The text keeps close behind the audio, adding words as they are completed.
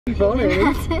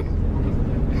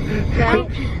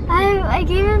I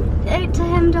gave it to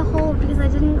him to hold because I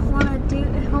didn't want to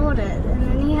hold it, and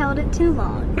then he held it too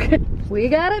long. We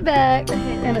got it back,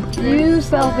 and a few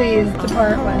selfies to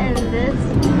part with. And this.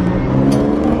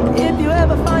 If you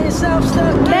ever find yourself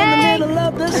stuck in the middle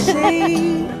of the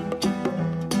sea,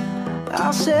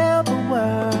 I'll sail the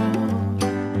world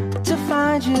to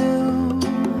find you.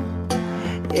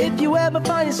 If you ever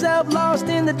find yourself lost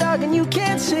in the dark and you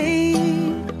can't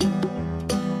see,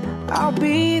 I'll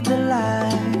be the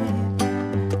light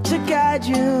to guide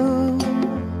you.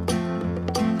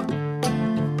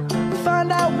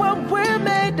 Find out what we're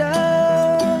made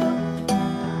of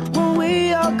when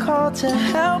we are called to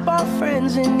help our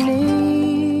friends in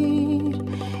need.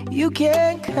 You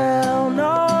can count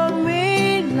on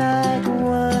me like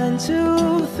 1,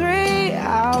 2, 3,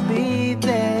 I'll be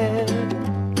there.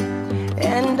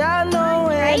 And I know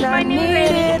when I need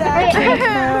it, I can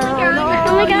count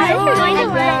on you.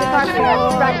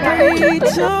 3,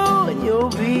 2, and you'll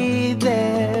be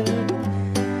there.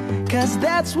 'Cause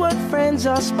that's what friends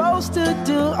are supposed to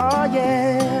do, oh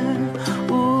yeah.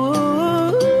 Ooh,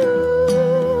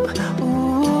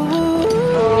 ooh.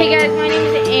 Hey guys, my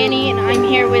name is Annie and I'm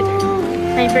here with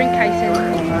my friend Kyson.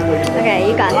 Okay,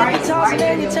 you got it.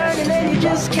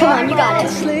 Come on, you got it.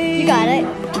 You got it.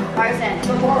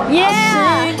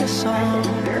 Yeah!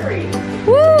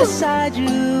 Woo! Beside you.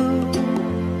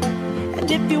 And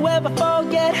if you ever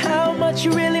forget how much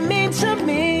you really mean to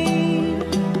me,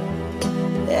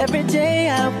 every day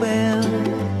I will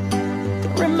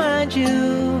remind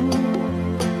you.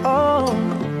 Oh,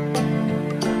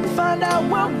 find out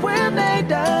what we're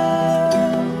made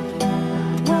of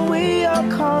when we are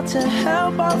called to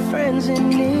help our friends in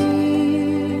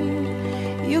need.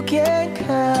 You can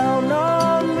count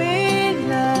on me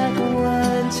like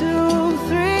 1, 2,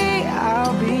 3,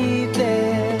 I'll be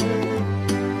there.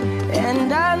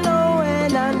 And I know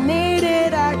when I need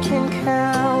it, I can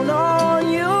count on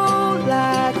you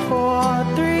like 4,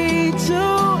 3, 2,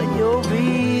 and you'll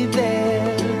be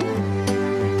there.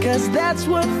 'Cause that's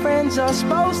what friends are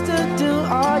supposed to do,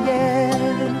 oh yeah.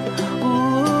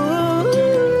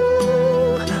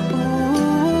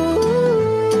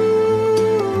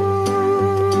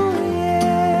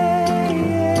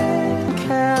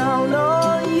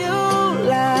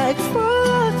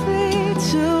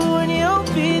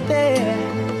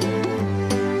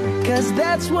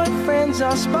 That's what friends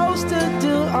are supposed to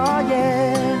do, oh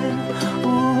yeah. Ooh,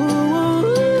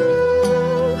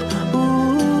 ooh.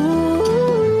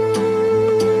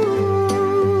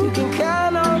 You can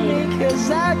count on me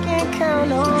 'cause I can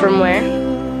count on From where?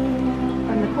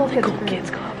 From the Cool Kids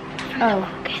Club. Oh.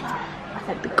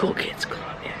 The Cool Kids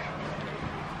Club,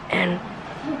 yeah. And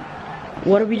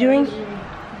what are we doing?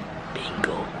 Being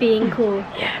cool. Being cool.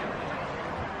 Yeah.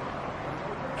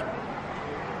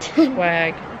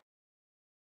 Swag.